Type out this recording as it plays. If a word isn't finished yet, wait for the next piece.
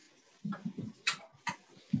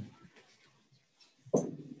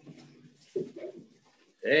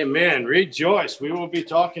Amen. Rejoice. We will be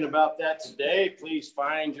talking about that today. Please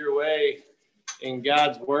find your way in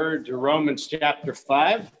God's word to Romans chapter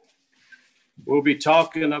 5. We'll be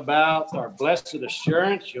talking about our blessed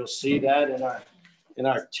assurance. You'll see that in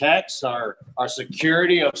our text, our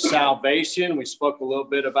security of salvation. We spoke a little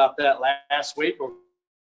bit about that last week, but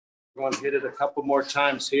we're going to hit it a couple more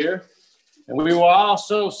times here. And we will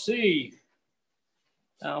also see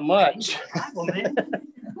how much.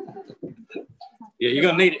 Yeah, you're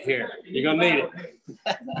going to need it here. You're going to need it.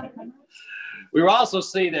 We will also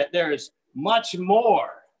see that there is much more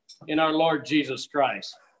in our Lord Jesus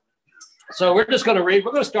Christ. So we're just going to read.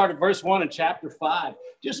 We're going to start at verse 1 in chapter 5.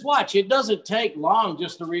 Just watch. It doesn't take long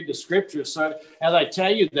just to read the scripture. So as I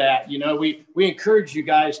tell you that, we encourage you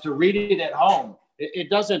guys to read it at home.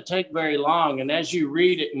 It doesn't take very long. And as you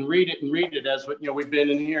read it and read it and read it, as we've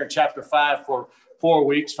been in here in chapter 5 for 4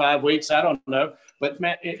 weeks, 5 weeks, I don't know. But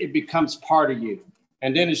man, it becomes part of you.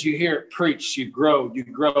 And then as you hear it preached, you grow,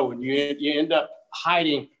 and you end up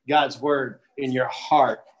hiding God's word in your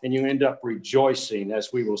heart, and you end up rejoicing,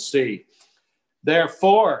 as we will see.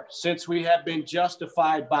 Therefore, since we have been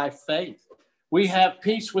justified by faith, we have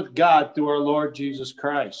peace with God through our Lord Jesus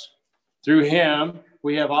Christ. Through him,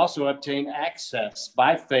 we have also obtained access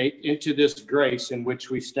by faith into this grace in which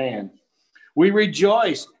we stand. We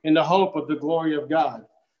rejoice in the hope of the glory of God.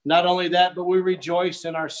 Not only that, but we rejoice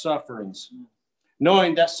in our sufferings,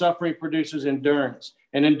 knowing that suffering produces endurance,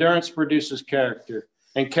 and endurance produces character,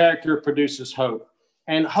 and character produces hope.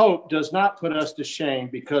 And hope does not put us to shame,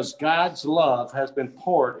 because God's love has been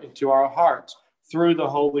poured into our hearts through the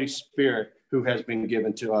Holy Spirit who has been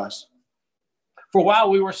given to us. For while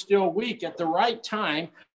we were still weak, at the right time,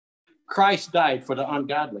 Christ died for the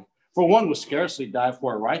ungodly. For one would scarcely die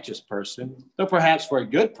for a righteous person, though perhaps for a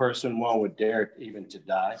good person one would dare even to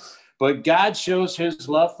die. But God shows his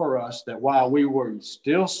love for us, that while we were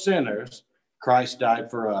still sinners, Christ died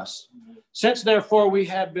for us. Since therefore we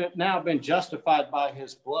have now been justified by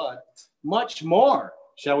his blood, much more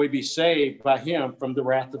shall we be saved by him from the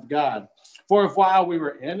wrath of God. For if while we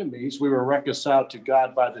were enemies, we were reconciled to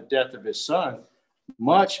God by the death of his son,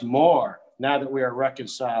 much more, now that we are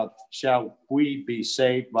reconciled, shall we be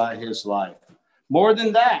saved by his life. More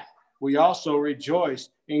than that, we also rejoice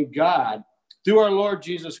in God through our Lord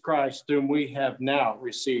Jesus Christ, whom we have now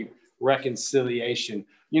received reconciliation.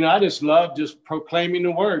 I just love just proclaiming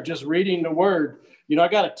the word, just reading the word. I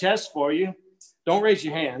got a test for you. Don't raise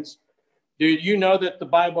your hands. Do you know that the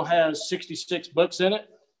Bible has 66 books in it?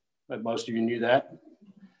 But most of you knew that.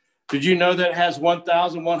 Did you know that it has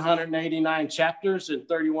 1,189 chapters and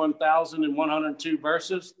 31,102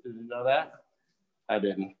 verses? Did you know that? I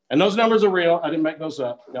didn't. And those numbers are real. I didn't make those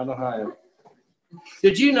up. Y'all know how I am.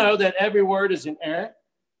 Did you know that every word is inerrant?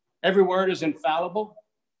 Every word is infallible.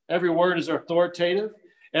 Every word is authoritative.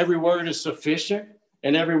 Every word is sufficient.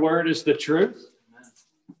 And every word is the truth.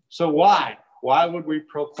 So why? Why would we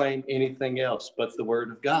proclaim anything else but the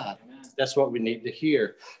word of God? That's what we need to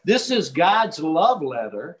hear. This is God's love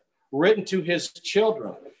letter written to his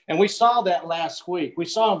children. And we saw that last week. We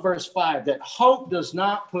saw in verse 5 that hope does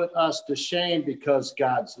not put us to shame, because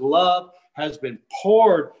God's love has been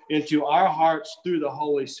poured into our hearts through the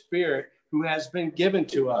Holy Spirit who has been given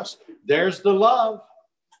to us. There's the love.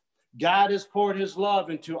 God has poured his love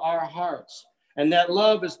into our hearts. And that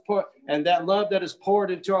love that is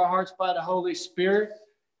poured into our hearts by the Holy Spirit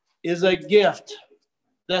is a gift.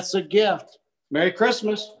 That's a gift. Merry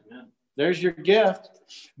Christmas. There's your gift.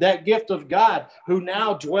 That gift of God who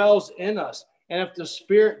now dwells in us. And if the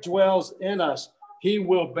Spirit dwells in us, he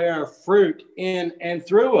will bear fruit in and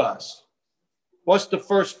through us. What's the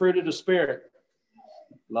first fruit of the Spirit?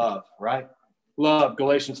 Love, right? Love,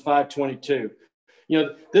 Galatians 5:22.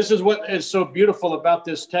 This is what is so beautiful about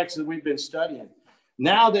this text that we've been studying.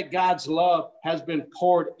 Now that God's love has been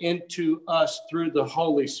poured into us through the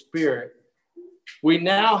Holy Spirit, we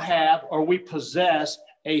now have, or we possess,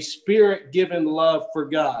 a Spirit-given love for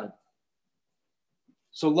God.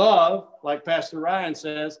 So love, like Pastor Ryan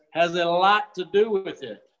says, has a lot to do with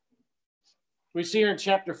it. We see here in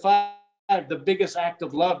chapter 5, the biggest act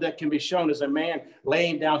of love that can be shown is a man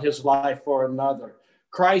laying down his life for another.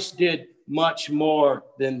 Christ did much more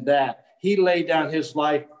than that. He laid down his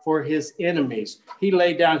life for his enemies. He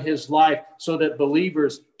laid down his life so that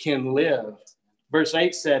believers can live. Verse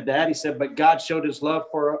 8 said that. He said, but God showed his love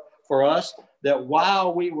for us, that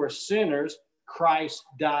while we were sinners, Christ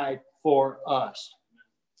died for us.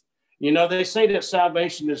 They say that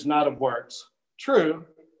salvation is not of works. True,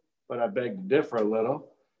 but I beg to differ a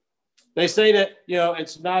little. They say that,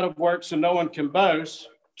 it's not of works so no one can boast.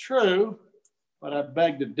 True, but I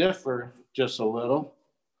beg to differ just a little.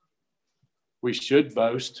 We should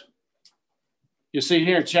boast. You see,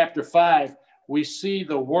 here in chapter 5, we see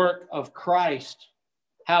the work of Christ,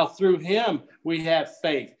 how through him we have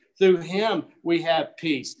faith. Through him we have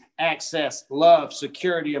peace, access, love,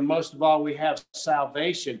 security, and most of all, we have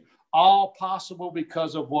salvation. All possible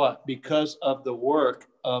because of what? Because of the work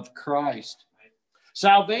of Christ.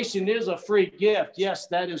 Salvation is a free gift. Yes,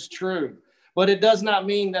 that is true. But it does not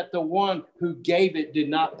mean that the one who gave it did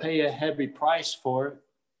not pay a heavy price for it.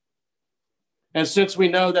 And since we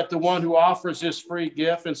know that the one who offers this free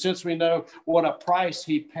gift, and since we know what a price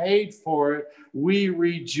he paid for it, we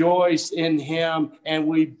rejoice in him and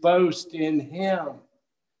we boast in him.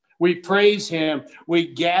 We praise him.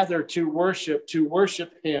 We gather to worship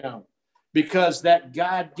him, because that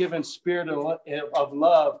God-given spirit of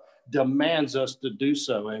love demands us to do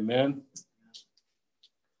so. Amen.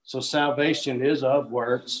 So salvation is of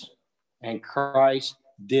works, and Christ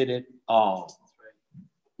did it all,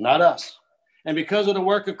 not us. And because of the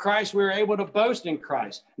work of Christ, we are able to boast in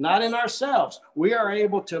Christ, not in ourselves. We are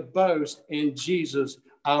able to boast in Jesus,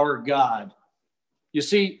 our God. You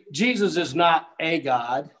see, Jesus is not a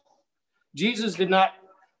God. Jesus did not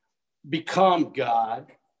become God.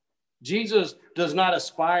 Jesus does not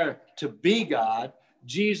aspire to be God.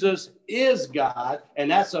 Jesus is God, and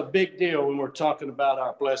that's a big deal when we're talking about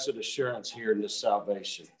our blessed assurance here in this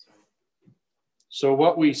salvation. So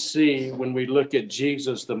what we see when we look at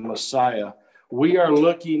Jesus, the Messiah, we are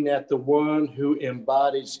looking at the one who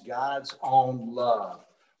embodies God's own love.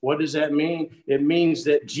 What does that mean? It means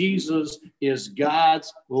that Jesus is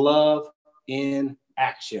God's love in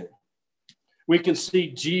action. We can see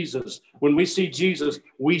Jesus. When we see Jesus,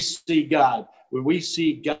 we see God. When we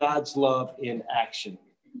see God's love in action.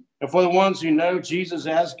 And for the ones who know Jesus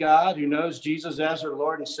as God, who knows Jesus as their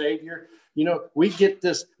Lord and Savior, we get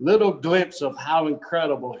this little glimpse of how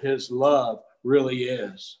incredible his love really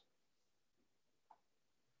is.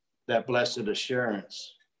 That blessed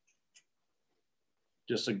assurance.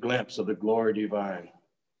 Just a glimpse of the glory divine.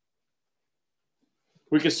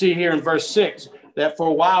 We can see here in verse 6 that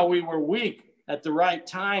for while we were weak, at the right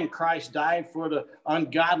time, Christ died for the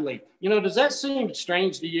ungodly. Does that seem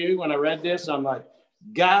strange to you? When I read this, I'm like,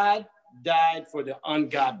 God died for the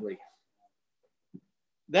ungodly.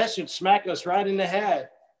 That should smack us right in the head.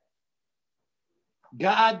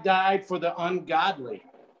 God died for the ungodly.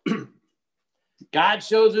 God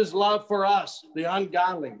shows his love for us, the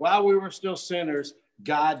ungodly. While we were still sinners,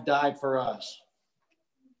 God died for us.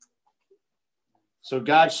 So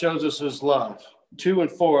God shows us his love to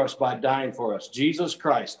and for us by dying for us. Jesus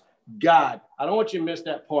Christ, God, I don't want you to miss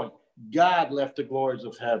that point. God left the glories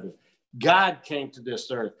of heaven. God came to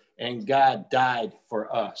this earth and God died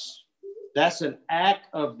for us. That's an act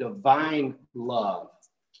of divine love.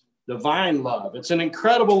 Divine love. It's an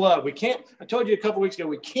incredible love. I told you a couple weeks ago,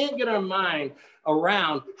 we can't get our mind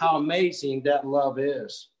around how amazing that love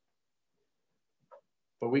is.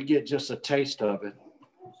 But we get just a taste of it,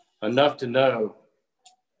 enough to know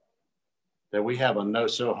that we have a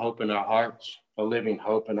no-so hope in our hearts, a living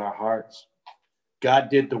hope in our hearts. God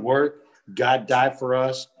did the work. God died for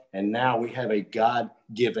us. And now we have a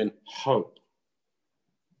God-given hope.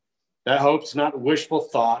 That hope's not wishful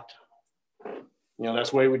thought. That's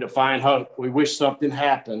the way we define hope. We wish something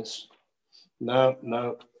happens.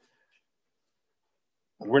 No.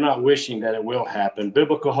 We're not wishing that it will happen.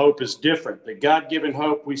 Biblical hope is different. The God-given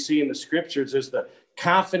hope we see in the scriptures is the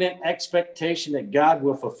confident expectation that God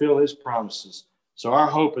will fulfill his promises. So our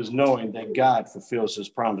hope is knowing that God fulfills his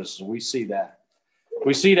promises. We see that.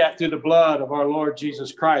 We see that through the blood of our Lord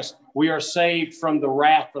Jesus Christ. We are saved from the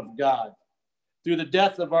wrath of God. Through the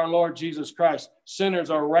death of our Lord Jesus Christ, sinners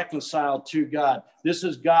are reconciled to God. This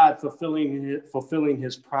is God fulfilling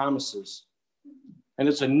his promises. And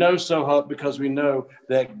it's a no-so hope because we know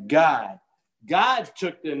that God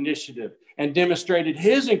took the initiative and demonstrated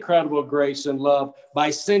his incredible grace and love by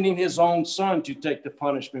sending his own son to take the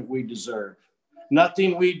punishment we deserve.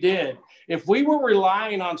 Nothing we did. If we were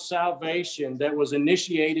relying on salvation that was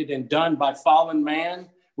initiated and done by fallen man,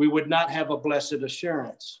 we would not have a blessed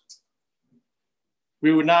assurance.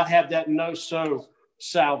 We would not have that no-so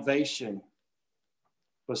salvation.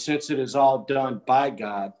 But since it is all done by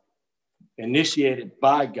God, initiated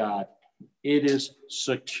by God, it is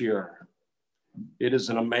secure. It is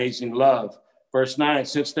an amazing love. Verse 9,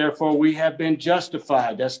 since therefore we have been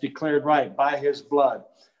justified, that's declared right, by his blood.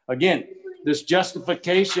 Again, this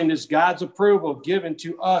justification is God's approval given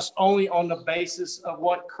to us only on the basis of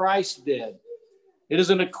what Christ did. It is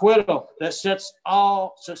an acquittal that sets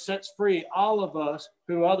free all of us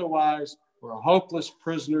who otherwise were hopeless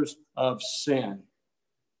prisoners of sin.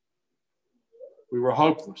 We were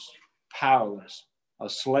hopeless, powerless, a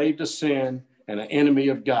slave to sin, and an enemy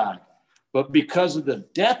of God. But because of the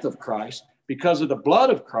death of Christ, because of the blood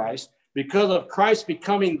of Christ, because of Christ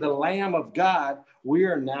becoming the Lamb of God, we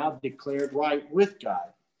are now declared right with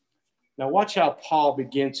God. Now watch how Paul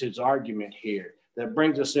begins his argument here. That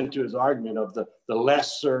brings us into his argument of the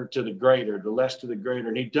lesser to the greater, the less to the greater.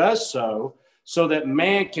 And he does so that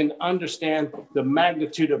man can understand the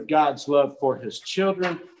magnitude of God's love for his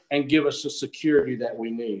children and give us the security that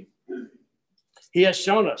we need. He has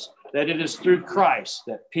shown us that it is through Christ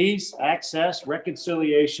that peace, access,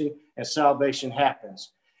 reconciliation, and salvation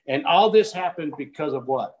happens. And all this happened because of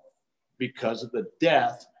what? Because of the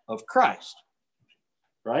death of Christ,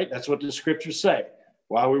 right? That's what the scriptures say.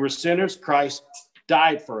 While we were sinners, Christ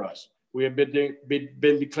died for us. We have been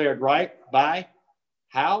declared right by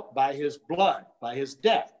how? By his blood, by his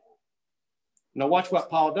death. Now watch what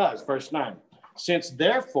Paul does, verse 9. Since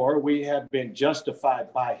therefore we have been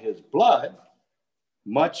justified by his blood,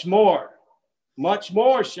 much more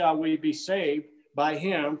shall we be saved by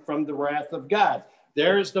him from the wrath of God.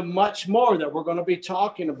 There is the much more that we're going to be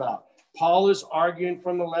talking about. Paul is arguing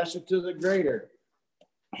from the lesser to the greater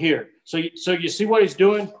here. So you see what he's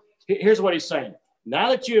doing? Here's what he's saying. Now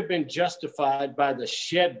that you have been justified by the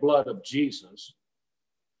shed blood of Jesus,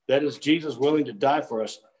 that is Jesus willing to die for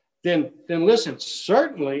us, then listen,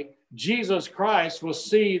 certainly Jesus Christ will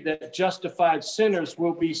see that justified sinners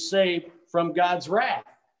will be saved from God's wrath.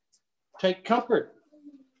 Take comfort,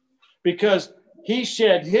 because he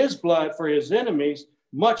shed his blood for his enemies.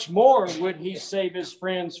 Much more would he save his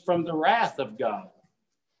friends from the wrath of God.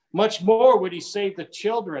 Much more would he save the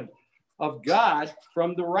children of God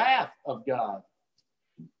from the wrath of God.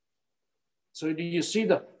 So do you see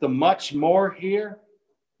the much more here?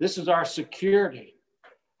 This is our security.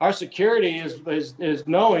 Our security is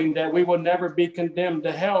knowing that we will never be condemned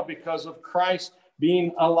to hell because of Christ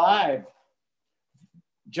being alive.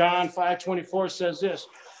 John 5:24 says this,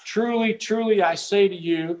 truly, truly, I say to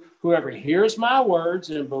you, whoever hears my words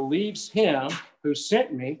and believes him who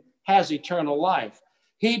sent me has eternal life.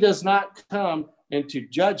 He does not come into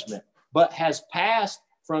judgment, but has passed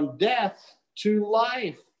from death to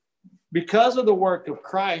life. Because of the work of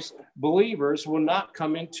Christ, believers will not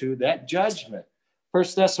come into that judgment.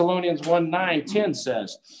 1 Thessalonians 1:9-10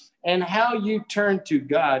 says, and how you turn to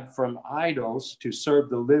God from idols to serve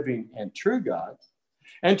the living and true God,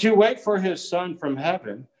 and to wait for his Son from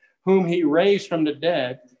heaven, whom he raised from the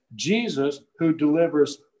dead, Jesus, who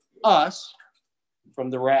delivers us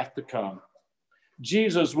from the wrath to come.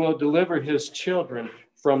 Jesus will deliver his children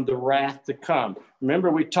from the wrath to come.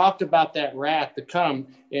 Remember, we talked about that wrath to come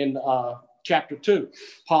in chapter 2.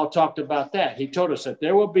 Paul talked about that. He told us that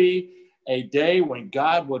there will be a day when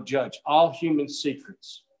God will judge all human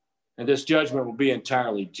secrets. And this judgment will be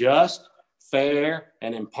entirely just, fair,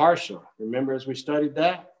 and impartial. Remember as we studied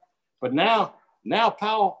that? But now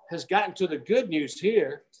Paul has gotten to the good news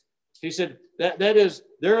here. He said there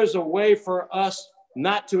is a way for us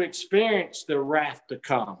not to experience the wrath to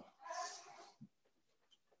come.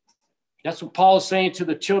 That's what Paul is saying to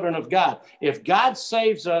the children of God. If God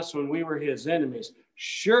saves us when we were his enemies,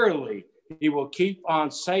 surely he will keep on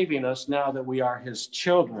saving us now that we are his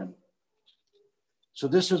children. So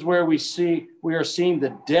this is where we are seeing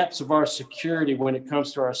the depths of our security when it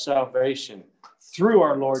comes to our salvation through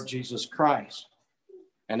our Lord Jesus Christ.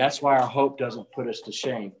 And that's why our hope doesn't put us to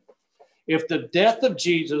shame. If the death of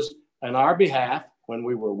Jesus on our behalf, when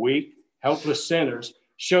we were weak, helpless sinners,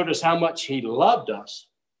 showed us how much he loved us,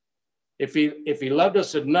 if he loved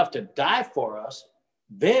us enough to die for us,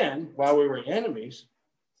 then while we were enemies,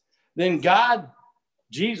 then God,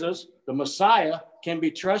 Jesus, the Messiah, can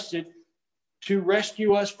be trusted to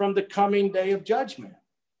rescue us from the coming day of judgment.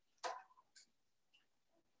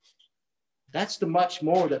 That's the much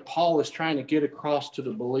more that Paul is trying to get across to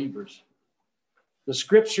the believers. The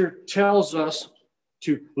scripture tells us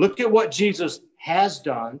to look at what Jesus has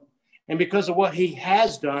done, and because of what he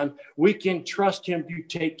has done, we can trust him to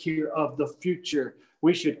take care of the future.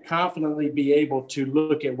 We should confidently be able to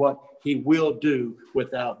look at what he will do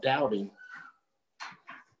without doubting.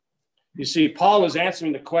 You see, Paul is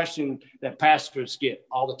answering the question that pastors get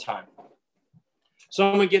all the time.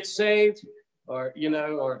 Someone gets saved, or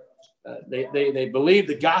they believe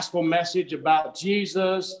the gospel message about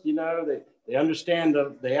Jesus. They understand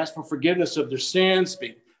they ask for forgiveness of their sins,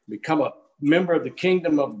 become a member of the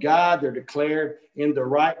kingdom of God. They're declared in the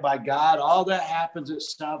right by God. All that happens at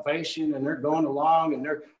salvation, and they're going along and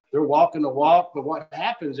they're walking the walk. But what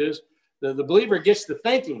happens is the believer gets to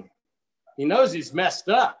thinking. He knows he's messed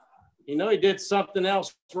up. He did something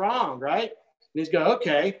else wrong, right? And he's going,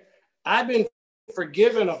 okay, I've been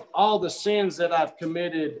forgiven of all the sins that I've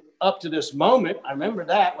committed up to this moment. I remember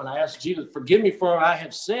that when I asked Jesus, forgive me for I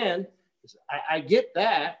have sinned. I get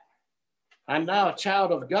that. I'm now a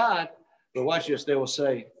child of God. But watch this. They will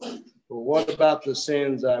say, well, what about the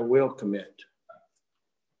sins I will commit?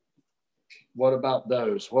 What about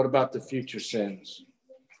those? What about the future sins?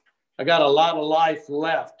 I got a lot of life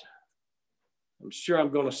left. I'm sure I'm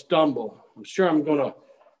going to stumble. I'm sure I'm going to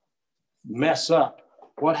mess up.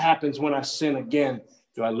 What happens when I sin again?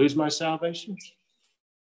 Do I lose my salvation?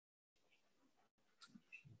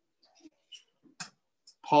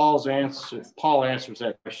 Paul answers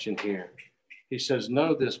that question here. He says,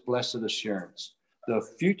 know this blessed assurance. The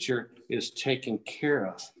future is taken care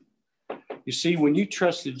of. You see, when you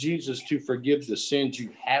trusted Jesus to forgive the sins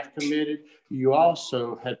you have committed, you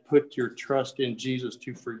also had put your trust in Jesus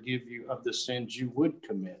to forgive you of the sins you would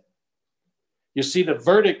commit. You see, the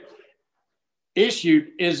verdict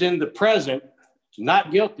issued is in the present,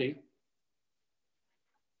 not guilty,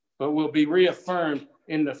 but will be reaffirmed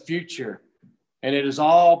in the future. And it is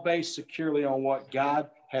all based securely on what God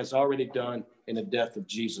has already done in the death of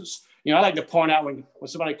Jesus. You know, I like to point out when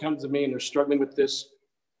somebody comes to me and they're struggling with this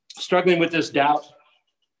doubt,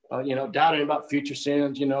 doubting about future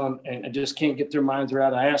sins, and just can't get their minds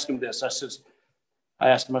around it. I ask them this. I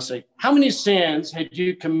say, how many sins had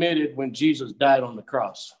you committed when Jesus died on the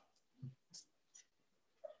cross?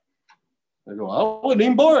 They go, I wasn't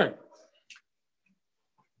even born.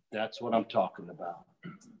 That's what I'm talking about.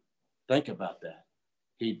 Think about that.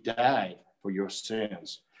 He died for your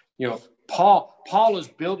sins. Paul is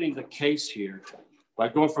building the case here by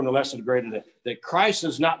going from the lesser to greater that Christ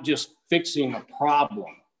is not just fixing a problem.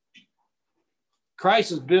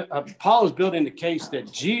 Paul is building the case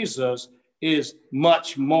that Jesus is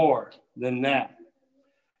much more than that.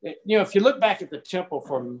 If you look back at the temple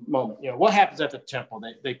for a moment, what happens at the temple?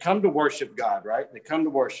 They come to worship God, right? They come to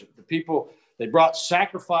worship. The people, they brought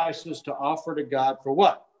sacrifices to offer to God for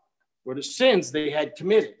what? For the sins they had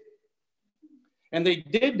committed. And they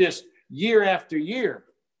did this year after year.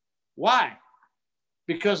 Why?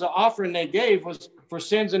 Because the offering they gave was for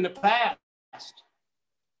sins in the past.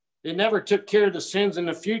 They never took care of the sins in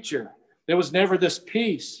the future. There was never this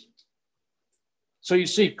peace. So you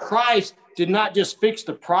see, Christ did not just fix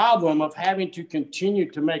the problem of having to continue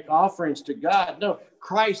to make offerings to God. No,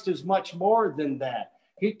 Christ is much more than that.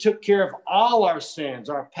 He took care of all our sins,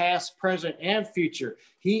 our past, present, and future.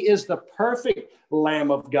 He is the perfect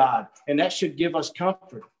Lamb of God, and that should give us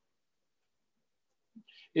comfort.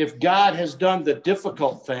 If God has done the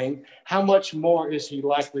difficult thing, how much more is he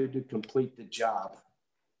likely to complete the job?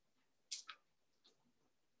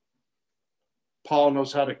 Paul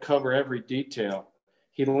knows how to cover every detail.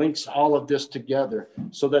 He links all of this together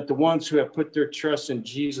so that the ones who have put their trust in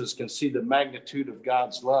Jesus can see the magnitude of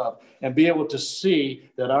God's love and be able to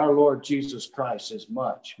see that our Lord Jesus Christ is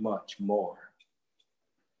much, much more.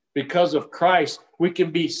 Because of Christ, we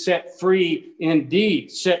can be set free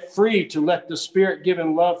indeed, set free to let the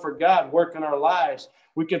Spirit-given love for God work in our lives.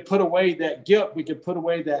 We can put away that guilt. We can put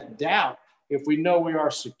away that doubt. If we know we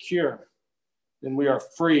are secure, then we are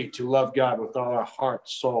free to love God with all our heart,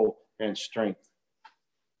 soul, and strength.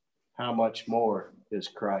 How much more is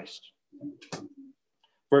Christ?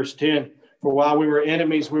 Verse 10, for while we were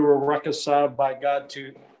enemies, we were reconciled by God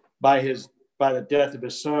by the death of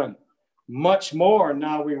his Son. Much more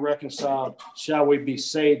now we reconciled, shall we be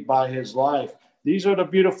saved by his life. These are the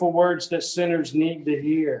beautiful words that sinners need to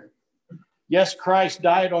hear. Yes, Christ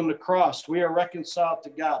died on the cross. We are reconciled to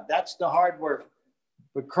God. That's the hard work.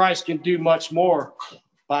 But Christ can do much more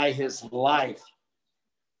by his life.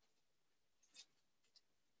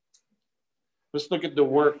 Let's look at the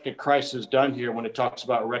work that Christ has done here when it talks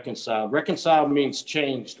about reconciled. Reconciled means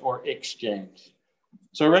changed or exchanged.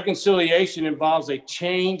 So reconciliation involves a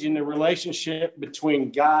change in the relationship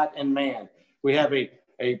between God and man. We have a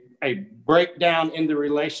breakdown in the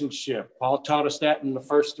relationship. Paul taught us that in the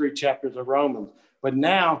first 3 chapters of Romans. But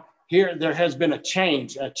now here there has been a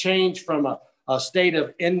change from a state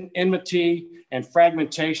of enmity and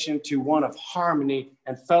fragmentation to one of harmony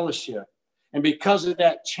and fellowship. And because of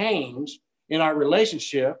that change in our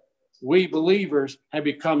relationship, we believers have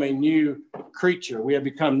become a new creature. We have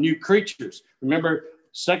become new creatures. Remember,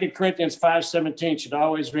 2 Corinthians 5:17 should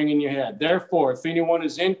always ring in your head. Therefore, if anyone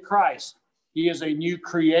is in Christ, he is a new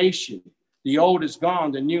creation. The old is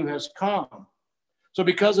gone, the new has come. So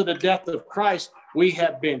because of the death of Christ, we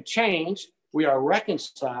have been changed. We are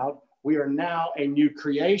reconciled. We are now a new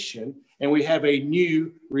creation, and we have a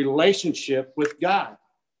new relationship with God.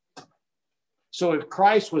 So if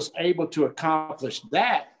Christ was able to accomplish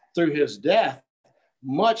that through his death,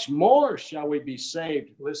 much more shall we be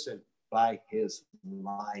saved. Listen, by his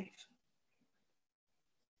life.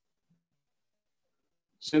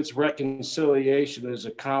 Since reconciliation is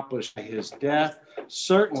accomplished by his death,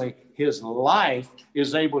 certainly his life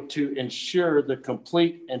is able to ensure the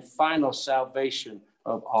complete and final salvation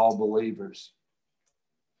of all believers.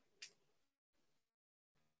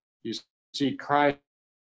 You see, Christ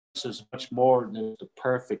is much more than the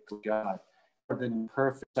perfect God, more than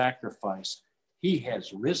perfect sacrifice. He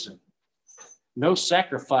has risen. No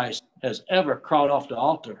sacrifice has ever crawled off the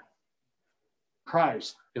altar.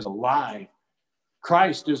 Christ is alive.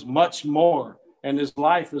 Christ is much more, and his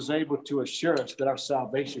life is able to assure us that our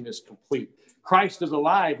salvation is complete. Christ is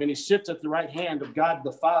alive, and he sits at the right hand of God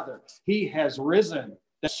the Father. He has risen.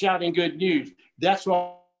 That's shouting good news. That's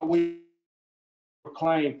why we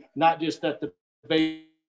proclaim not just that the baby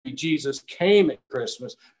Jesus came at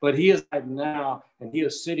Christmas, but he is alive now, and he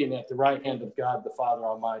is sitting at the right hand of God the Father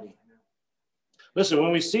Almighty. Listen,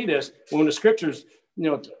 when we see this, when the scriptures,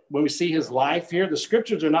 when we see his life here, the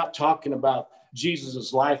scriptures are not talking about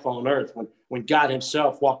Jesus' life on earth when God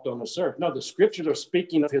himself walked on this earth. No, the scriptures are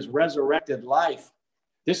speaking of his resurrected life.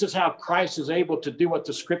 This is how Christ is able to do what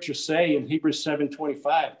the scriptures say in Hebrews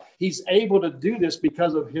 7:25. He's able to do this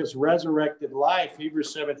because of his resurrected life,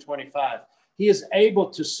 Hebrews 7:25. He is able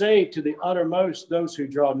to save to the uttermost those who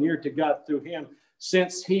draw near to God through him,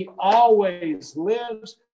 since he always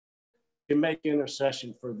lives to make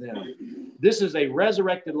intercession for them. This is a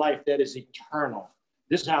resurrected life that is eternal.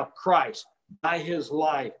 This is how Christ, by his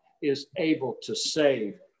life, is able to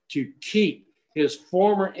save, to keep his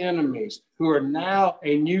former enemies, who are now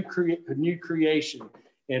a new creation,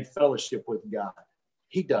 in fellowship with God.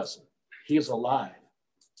 He doesn't. He is alive.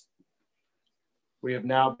 We have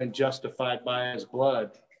now been justified by his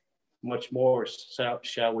blood. Much more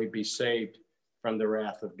shall we be saved from the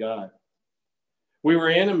wrath of God. We were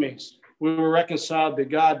enemies. We were reconciled to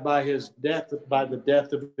God by his death, by the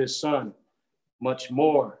death of his son. Much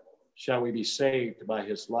more shall we be saved by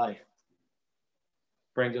his life.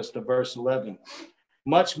 Brings us to verse 11.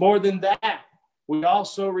 Much more than that, we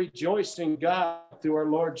also rejoice in God through our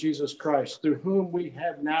Lord Jesus Christ, through whom we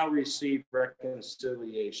have now received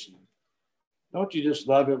reconciliation. Don't you just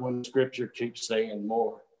love it when the scripture keeps saying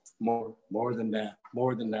more than that,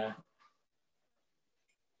 more than that?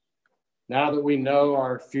 Now that we know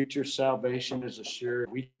our future salvation is assured,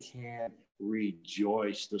 we can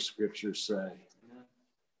rejoice, the scriptures say.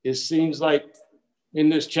 It seems like in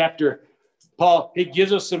this chapter, Paul, he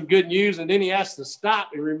gives us some good news, and then he has to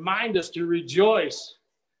stop and remind us to rejoice.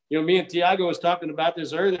 Me and Tiago was talking about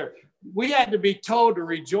this earlier. We had to be told to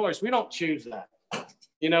rejoice. We don't choose that.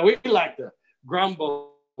 We like to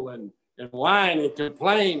grumble and whine and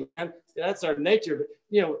complain. And that's our nature.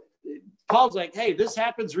 But, Paul's like, hey, this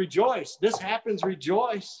happens, rejoice. This happens,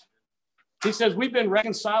 rejoice. He says, we've been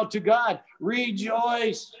reconciled to God.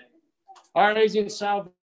 Rejoice. Our amazing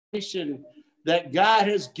salvation that God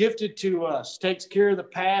has gifted to us takes care of the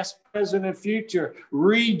past, present, and future.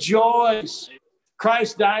 Rejoice.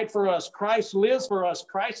 Christ died for us. Christ lives for us.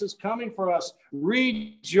 Christ is coming for us.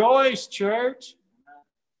 Rejoice, church.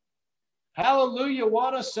 Hallelujah.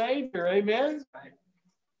 What a Savior. Amen.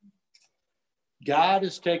 God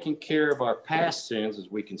is taking care of our past sins, as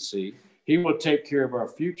we can see. He will take care of our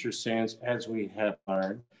future sins, as we have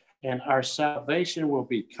learned. And our salvation will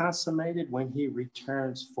be consummated when he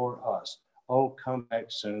returns for us. Oh, come back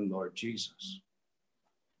soon, Lord Jesus.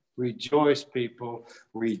 Rejoice, people.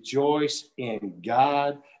 Rejoice in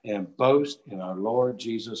God and boast in our Lord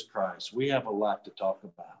Jesus Christ. We have a lot to talk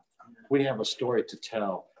about. We have a story to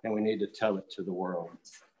tell, and we need to tell it to the world.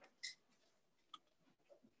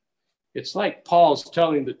 It's like Paul's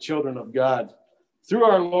telling the children of God, through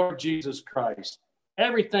our Lord Jesus Christ,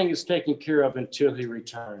 everything is taken care of until he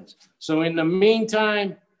returns. So in the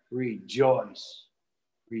meantime, rejoice.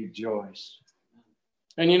 Rejoice.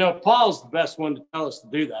 And Paul's the best one to tell us to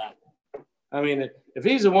do that. I mean, if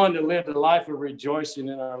he's the one that lived a life of rejoicing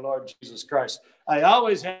in our Lord Jesus Christ, I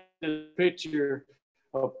always had this picture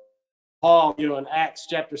of Paul, in Acts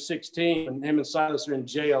chapter 16, and him and Silas are in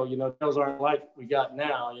jail. Jails aren't like we got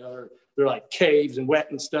now. They're like caves and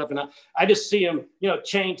wet and stuff. And I just see him,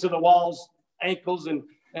 chained to the walls, ankles and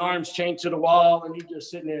arms chained to the wall, and he's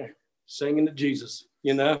just sitting there singing to Jesus,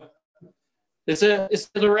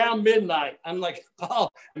 It's around midnight. I'm like,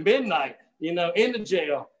 Paul, midnight, in the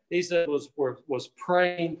jail. He said was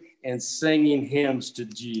praying and singing hymns to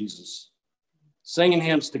Jesus, singing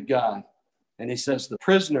hymns to God. And he says the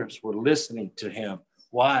prisoners were listening to him.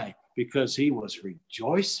 Why? Because he was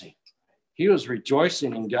rejoicing. He was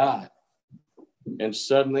rejoicing in God. And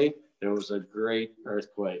suddenly there was a great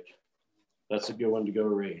earthquake. That's a good one to go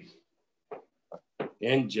read.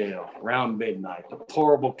 in jail around midnight,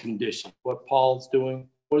 deplorable condition. What Paul's doing,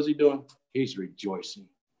 what is he doing? He's rejoicing,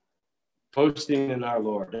 boasting in our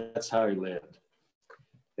Lord. That's how he lived.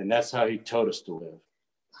 And that's how he told us to live.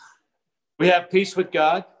 We have peace with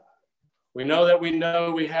God. We know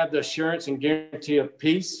we have the assurance and guarantee of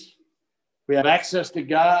peace. We have access to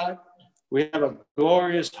God. We have a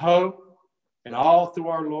glorious hope, and all through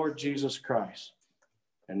our Lord Jesus Christ.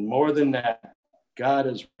 And more than that, God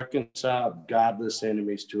has reconciled godless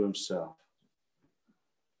enemies to himself.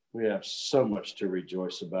 We have so much to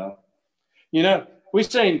rejoice about. You know, we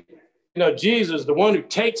say, Jesus, the one who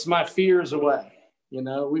takes my fears away. We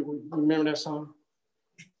remember that song?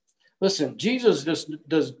 Listen, Jesus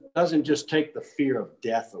doesn't just take the fear of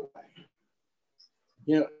death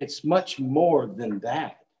away. It's much more than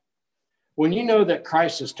that. When you know that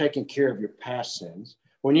Christ is taking care of your past sins,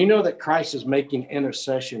 when you know that Christ is making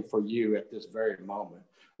intercession for you at this very moment,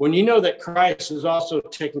 when you know that Christ is also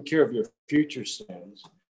taking care of your future sins,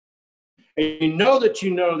 and you know that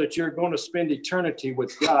you're going to spend eternity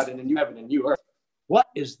with God in a new heaven and new earth, what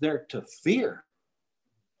is there to fear?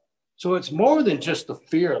 So it's more than just the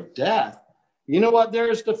fear of death. You know what there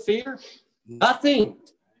is to fear? Nothing.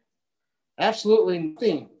 Absolutely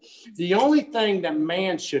nothing. The only thing that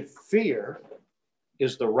man should fear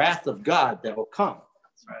is the wrath of God that will come.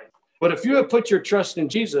 That's right. But if you have put your trust in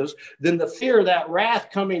Jesus, then the fear of that wrath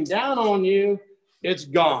coming down on you, it's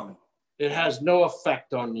gone. It has no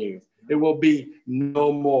effect on you. It will be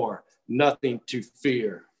no more, nothing to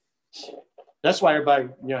fear. That's why everybody,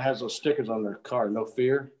 has those stickers on their car, no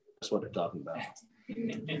fear. That's what they're talking about.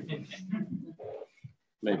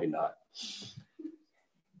 Maybe not.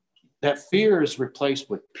 That fear is replaced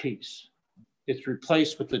with peace. It's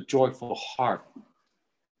replaced with a joyful heart.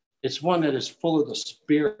 It's one that is full of the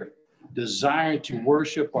Spirit, desiring to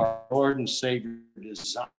worship our Lord and Savior,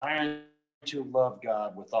 desiring to love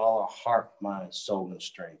God with all our heart, mind, soul, and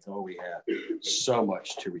strength. Oh, we have so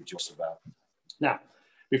much to rejoice about. Now,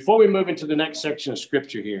 before we move into the next section of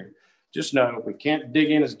Scripture here, just know we can't dig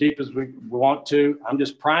in as deep as we want to. I'm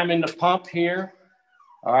just priming the pump here.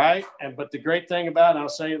 All right. But the great thing about it, I'll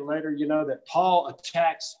say it later, that Paul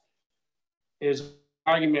attacks his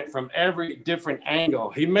argument from every different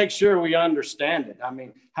angle. He makes sure we understand it. I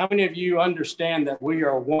mean, how many of you understand that we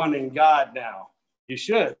are one in God now? You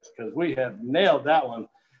should, because we have nailed that one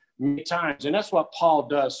many times. And that's what Paul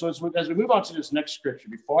does. So as we move on to this next scripture,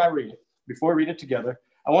 before we read it together,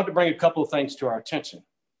 I want to bring a couple of things to our attention.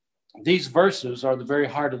 These verses are the very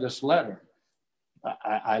heart of this letter.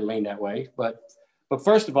 I lean that way. But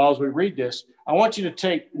first of all, as we read this, I want you to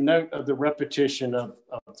take note of the repetition of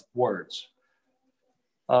words.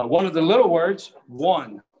 One of the little words,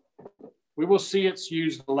 one. We will see it's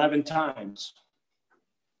used 11 times.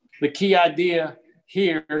 The key idea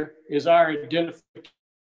here is our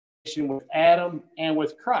identification with Adam and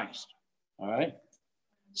with Christ. All right.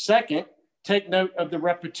 Second, take note of the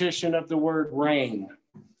repetition of the word reign.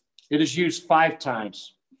 It is used 5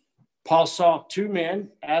 times. Paul saw 2 men,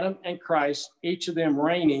 Adam and Christ, each of them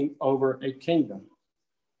reigning over a kingdom.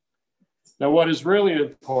 Now, what is really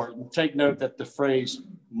important, take note that the phrase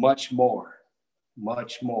much more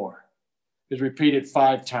is repeated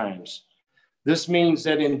 5 times. This means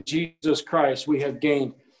that in Jesus Christ, we have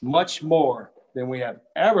gained much more than we have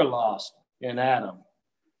ever lost in Adam.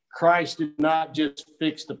 Christ did not just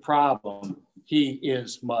fix the problem. He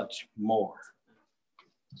is much more.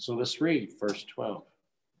 So let's read verse 12.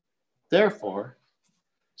 Therefore,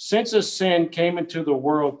 since a sin came into the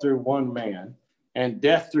world through one man, and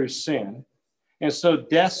death through sin, and so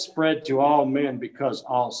death spread to all men because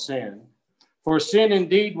all sinned. For sin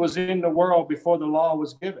indeed was in the world before the law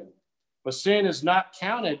was given, but sin is not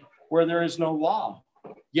counted where there is no law.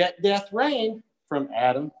 Yet death reigned from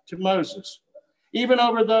Adam to Moses, even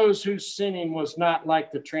over those whose sinning was not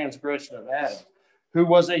like the transgression of Adam, who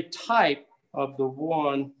was a type of the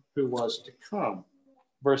one who was to come.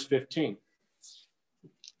 Verse 15.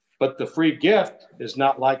 But the free gift is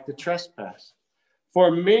not like the trespass.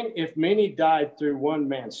 For if many died through one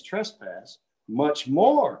man's trespass, much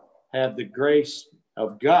more have the grace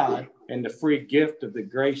of God and the free gift of the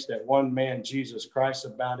grace that one man, Jesus Christ,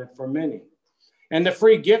 abounded for many. And the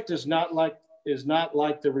free gift is not like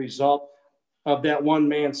the result of that one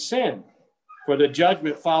man's sin. For the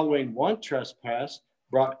judgment following one trespass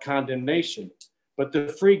brought condemnation, but the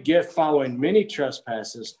free gift following many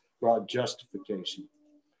trespasses brought justification.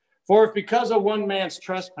 For if because of one man's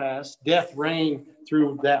trespass, death reigned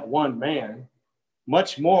through that one man,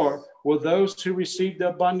 much more will those who receive the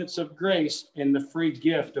abundance of grace and the free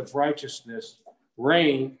gift of righteousness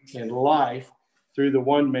reign in life through the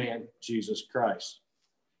one man, Jesus Christ.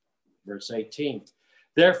 verse 18.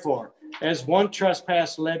 Therefore, as one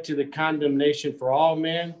trespass led to the condemnation for all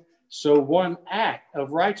men, so one act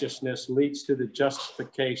of righteousness leads to the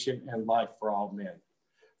justification and life for all men.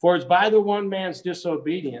 For it's by the one man's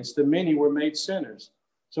disobedience, the many were made sinners.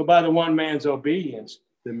 So by the one man's obedience,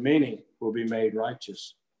 the many will be made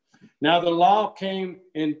righteous. Now the law came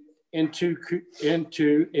into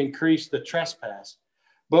increase the trespass.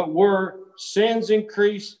 But where sins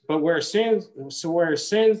increased,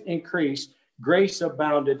 grace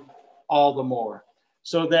abounded all the more,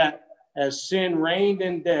 so that as sin reigned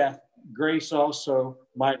in death, grace also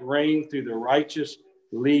might reign through the righteous,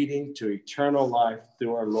 leading to eternal life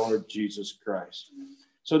through our Lord Jesus Christ.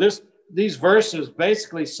 So these verses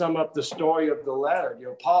basically sum up the story of the letter.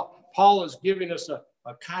 Paul is giving us a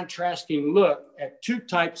contrasting look at two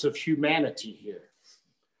types of humanity here.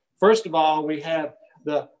 First of all, we have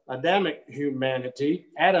the Adamic humanity,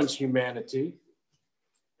 Adam's humanity.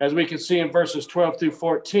 As we can see in verses 12 through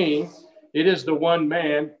 14, it is the one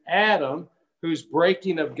man, Adam, whose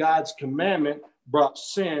breaking of God's commandment brought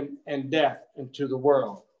sin and death into the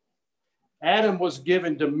world. Adam was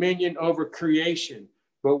given dominion over creation,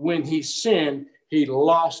 but when he sinned, he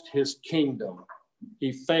lost his kingdom.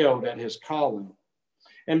 He failed at his calling.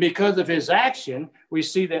 And because of his action, we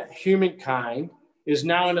see that humankind is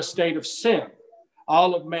now in a state of sin.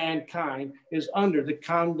 All of mankind is under the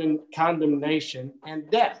condemnation and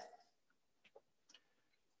death.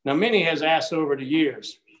 Now, many has asked over the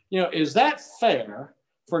years, is that fair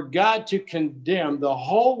for God to condemn the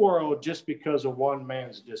whole world just because of one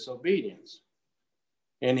man's disobedience?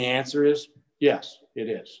 And the answer is yes, it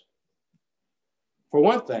is. For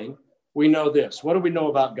one thing, we know this. What do we know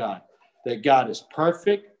about God? That God is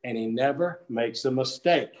perfect and he never makes a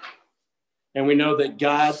mistake. And we know that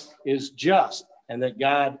God is just and that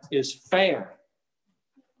God is fair.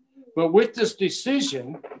 But with this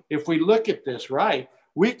decision, if we look at this right,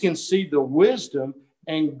 we can see the wisdom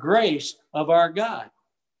and grace of our God.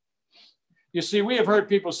 You see, we have heard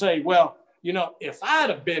people say, well, if I'd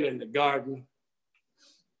have been in the garden,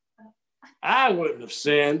 I wouldn't have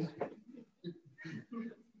sinned.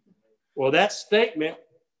 Well, that statement,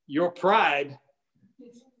 your pride,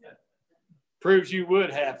 proves you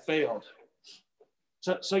would have failed.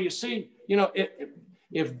 So you see,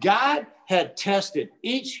 if God had tested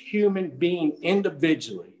each human being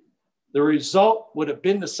individually, the result would have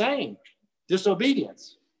been the same,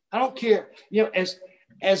 disobedience. I don't care,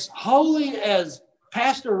 as holy as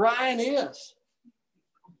Pastor Ryan is,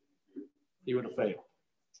 he would have failed.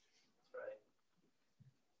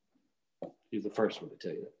 He's the first one to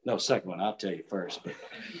tell you that. No, second one, I'll tell you first, but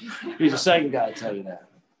he's the second guy to tell you that.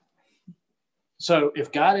 So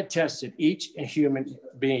if God had tested each human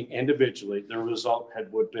being individually, the result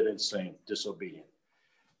would have been insane, disobedient.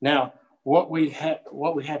 Now, what we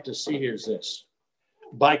have to see here is this.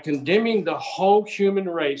 By condemning the whole human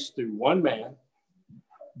race through one man,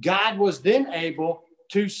 God was then able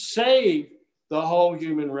to save the whole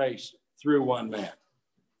human race through one man.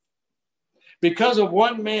 Because of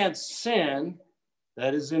one man's sin,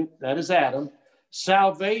 that is Adam,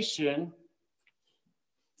 salvation,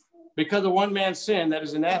 because of one man's sin, that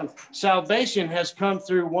is in Adam, salvation has come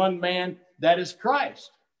through one man, that is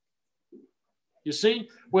Christ. You see,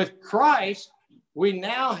 with Christ, we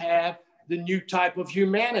now have the new type of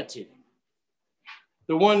humanity.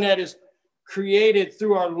 The one that is created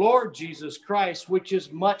through our Lord Jesus Christ, which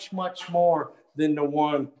is much, much more than the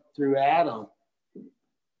one through Adam.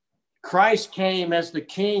 Christ came as the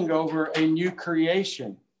king over a new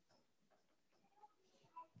creation.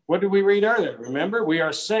 What did we read earlier? Remember, we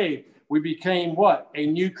are saved. We became what? A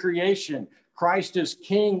new creation. Christ is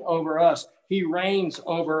king over us. He reigns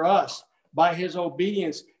over us. By his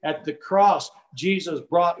obedience at the cross, Jesus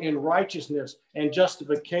brought in righteousness and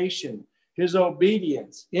justification. In his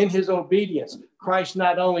obedience, Christ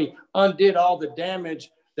not only undid all the damage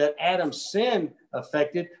that Adam's sin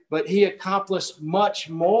affected, but he accomplished much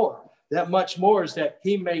more. That much more is that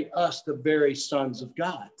he made us the very sons of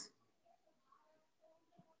God.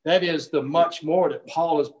 That is the much more that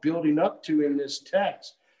Paul is building up to in this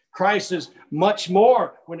text. Christ is much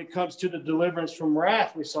more when it comes to the deliverance from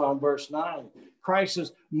wrath we saw in verse 9. Christ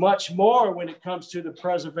is much more when it comes to the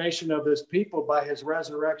preservation of his people by his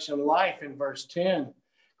resurrection life in verse 10.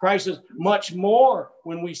 Christ is much more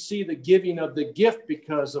when we see the giving of the gift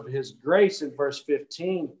because of his grace in verse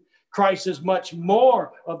 15. Christ is much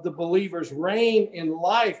more of the believer's reign in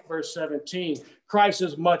life, verse 17. Christ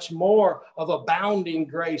is much more of abounding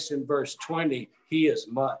grace in verse 20. He is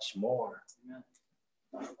much more.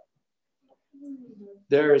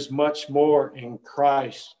 There is much more in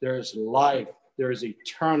Christ. There is life. There is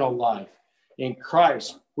eternal life. In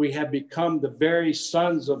Christ, we have become the very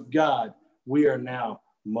sons of God. We are now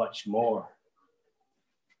much more.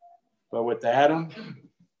 But with Adam,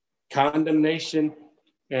 condemnation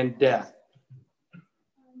and death.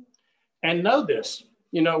 And know this,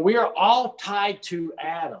 we are all tied to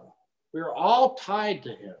Adam. We are all tied to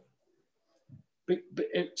him.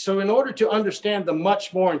 So in order to understand the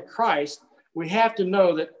much more in Christ, we have to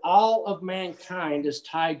know that all of mankind is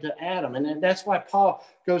tied to Adam. And that's why Paul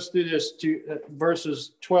goes through this to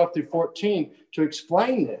verses 12 through 14 to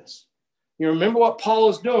explain this. You remember what Paul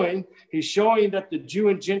is doing? He's showing that the Jew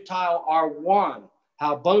and Gentile are one,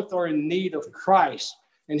 how both are in need of Christ.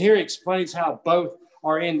 And here he explains how both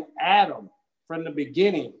are in Adam. From the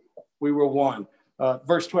beginning, we were one.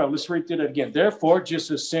 Verse 12, let's read through that again. Therefore,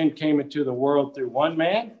 just as sin came into the world through one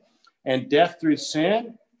man, and death through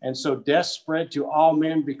sin, and so death spread to all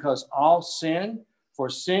men because all sinned. For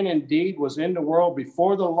sin indeed was in the world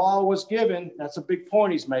before the law was given. That's a big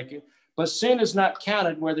point he's making. But sin is not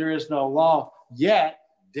counted where there is no law. Yet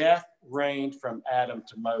death reigned from Adam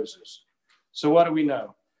to Moses. So what do we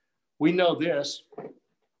know? We know this.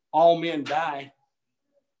 All men die.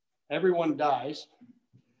 Everyone dies.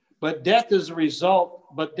 But death is a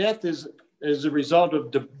result. But death is a result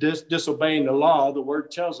of disobeying the law. The word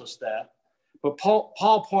tells us that. But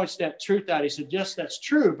Paul points that truth out. He said, yes, that's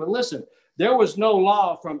true. But listen, there was no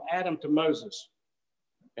law from Adam to Moses,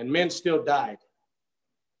 and men still died.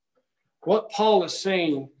 What Paul is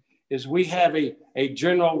saying is we have a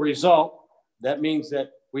general result. That means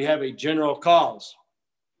that we have a general cause.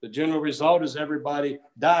 The general result is everybody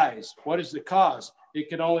dies. What is the cause? It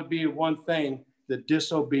can only be one thing, the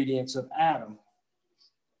disobedience of Adam.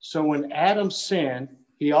 So when Adam sinned,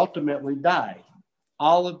 he ultimately died.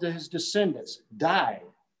 All of his descendants died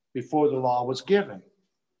before the law was given.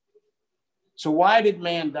 So why did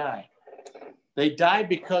man die? They died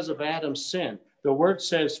because of Adam's sin. The word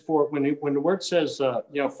says when the word says,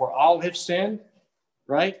 for all have sinned,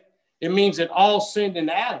 right? It means that all sinned in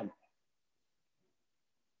Adam.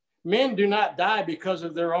 Men do not die because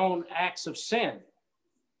of their own acts of sin.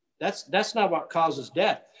 That's not what causes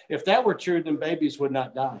death. If that were true, then babies would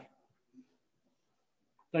not die.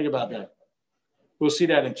 Think about that. We'll see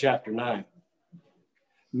that in chapter 9.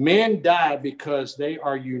 Men die because they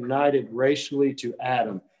are united racially to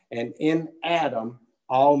Adam. And in Adam,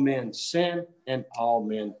 all men sin and all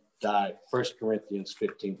men die. 1 Corinthians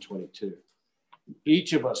 15:22.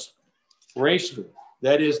 Each of us racially,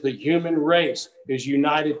 that is the human race, is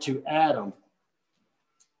united to Adam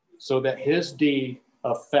so that his deed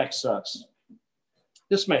affects us.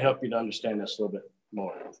 This may help you to understand this a little bit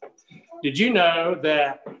more. Did you know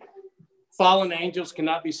that fallen angels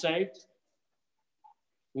cannot be saved?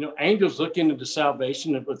 Angels look into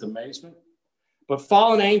salvation with amazement, but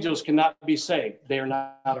fallen angels cannot be saved. They are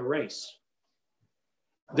not a race.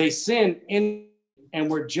 They sin in and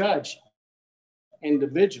were judged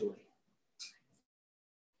individually.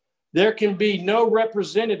 There can be no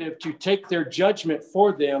representative to take their judgment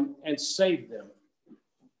for them and save them.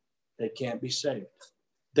 They can't be saved.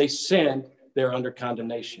 They sinned, they're under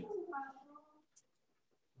condemnation.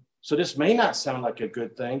 So this may not sound like a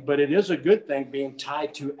good thing, but it is a good thing being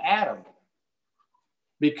tied to Adam.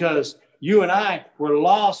 Because you and I were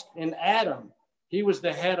lost in Adam. He was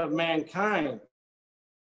the head of mankind.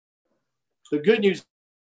 The good news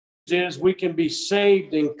is we can be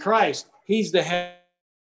saved in Christ. He's the head.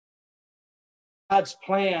 God's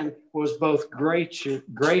plan was both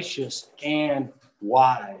gracious and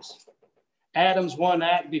wise. Adam's one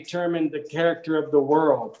act determined the character of the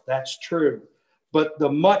world. That's true. But the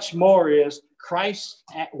much more is Christ's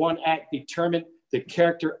one act determined the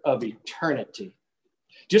character of eternity.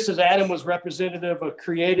 Just as Adam was representative of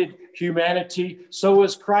created humanity, so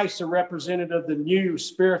is Christ a representative of the new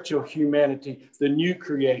spiritual humanity, the new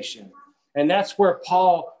creation. And that's where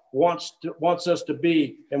Paul wants us to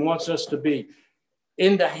be and wants us to be.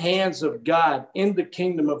 In the hands of God, in the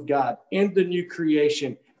kingdom of God, in the new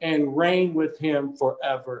creation, and reign with him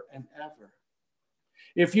forever and ever.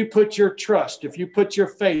 If you put your trust, if you put your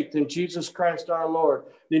faith in Jesus Christ our Lord,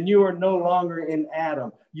 then you are no longer in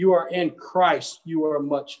Adam. You are in Christ. You are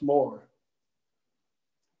much more.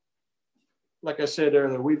 Like I said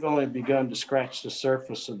earlier, we've only begun to scratch the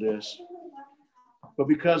surface of this. But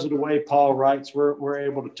because of the way Paul writes, we're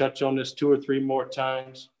able to touch on this 2 or 3 more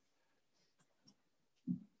times.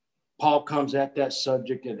 Paul comes at that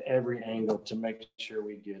subject at every angle to make sure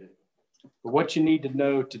we get it. But what you need to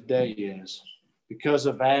know today is, because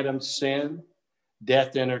of Adam's sin,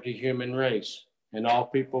 death entered the human race, and all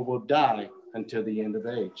people will die until the end of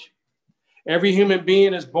age. Every human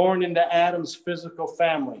being is born into Adam's physical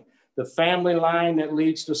family, the family line that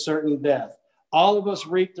leads to certain death. All of us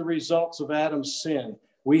reap the results of Adam's sin.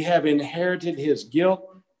 We have inherited his guilt,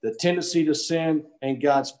 the tendency to sin, and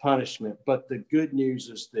God's punishment. But the good news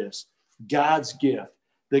is this: God's gift,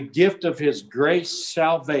 the gift of his grace,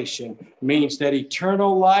 salvation, means that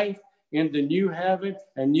eternal life in the new heaven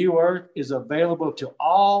and new earth is available to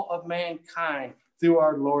all of mankind through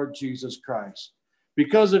our Lord Jesus Christ.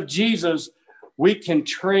 Because of Jesus, we can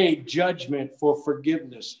trade judgment for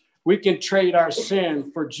forgiveness. We can trade our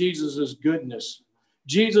sin for Jesus's goodness.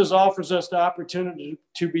 Jesus offers us the opportunity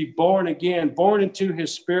to be born again, born into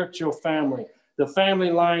his spiritual family, the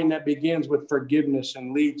family line that begins with forgiveness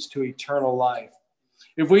and leads to eternal life.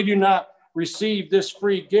 If we do not receive this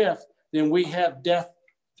free gift, then we have death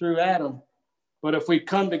through Adam. But if we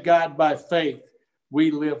come to God by faith,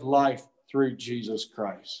 we live life through Jesus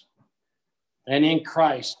Christ. And in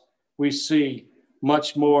Christ, we see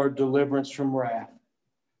much more deliverance from wrath.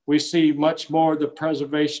 We see much more the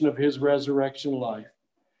preservation of his resurrection life,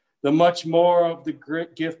 the much more of the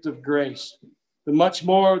great gift of grace, the much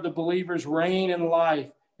more of the believer's reign in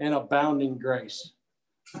life and abounding grace.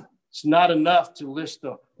 It's not enough to list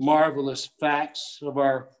the marvelous facts of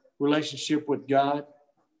our relationship with God,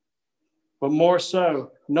 but more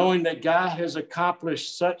so, knowing that God has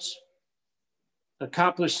accomplished such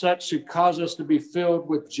should cause us to be filled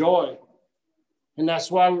with joy. And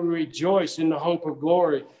that's why we rejoice in the hope of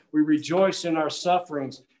glory. We rejoice in our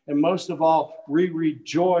sufferings. And most of all, we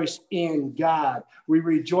rejoice in God. We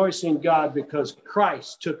rejoice in God because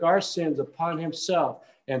Christ took our sins upon himself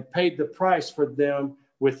and paid the price for them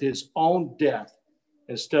with his own death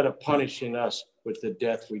instead of punishing us with the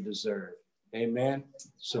death we deserve. Amen.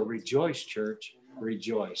 So rejoice, church.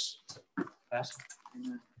 Rejoice. Pastor?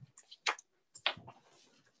 Amen.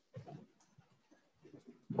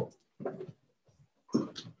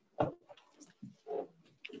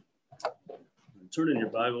 Turn in your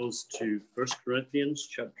Bibles to 1 Corinthians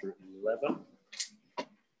chapter 11. 1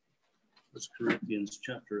 Corinthians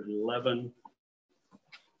chapter 11.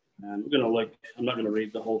 And we're going to look, I'm not going to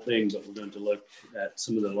read the whole thing, but we're going to look at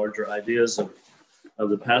some of the larger ideas of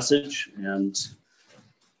the passage and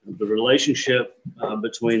the relationship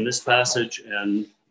between this passage and